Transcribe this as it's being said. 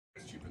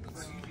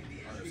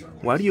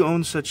Why do you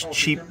own such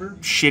cheap,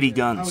 shitty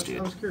guns,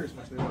 dude?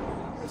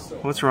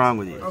 What's wrong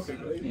with you?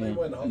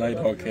 Well,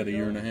 Nighthawk had a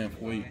 1.5 year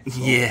wait.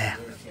 Yeah.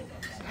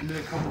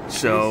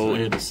 So, I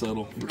had to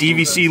settle.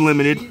 DVC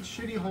limited,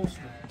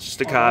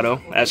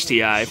 staccato,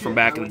 STI from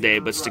back in the day,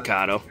 but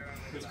staccato.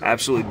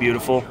 Absolutely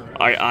beautiful.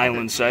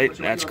 Island sight,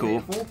 that's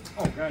cool.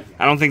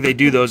 I don't think they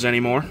do those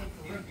anymore.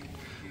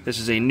 This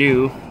is a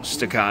new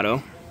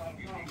staccato.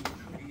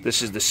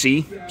 This is the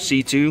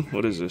C2.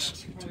 What is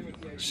this?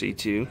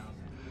 C2.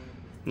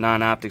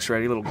 Non-optics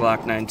ready, little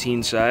Glock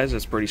 19 size.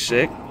 That's pretty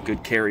sick.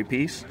 Good carry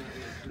piece.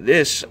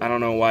 This, I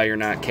don't know why you're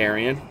not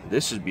carrying.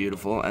 This is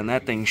beautiful, and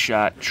that thing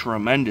shot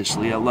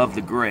tremendously. I love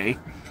the gray. It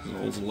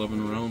holds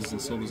 11 rounds,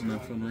 and so does an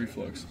FN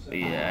reflex.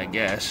 Yeah, I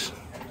guess.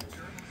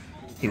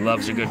 He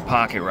loves a good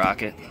pocket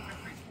rocket.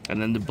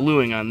 And then the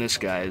bluing on this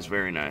guy is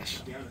very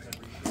nice.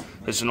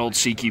 This is an old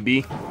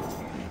CQB.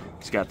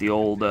 It's got the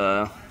old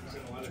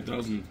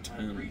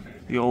 2010.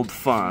 The old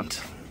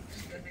font.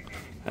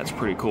 That's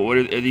pretty cool. What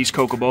are these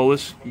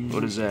Coca-Colas?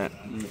 What is that?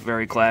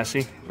 Very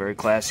classy. Very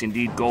classy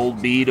indeed.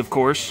 Gold bead, of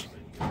course.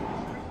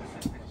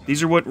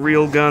 These are what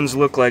real guns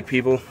look like,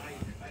 people.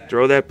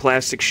 Throw that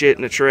plastic shit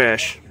in the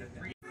trash.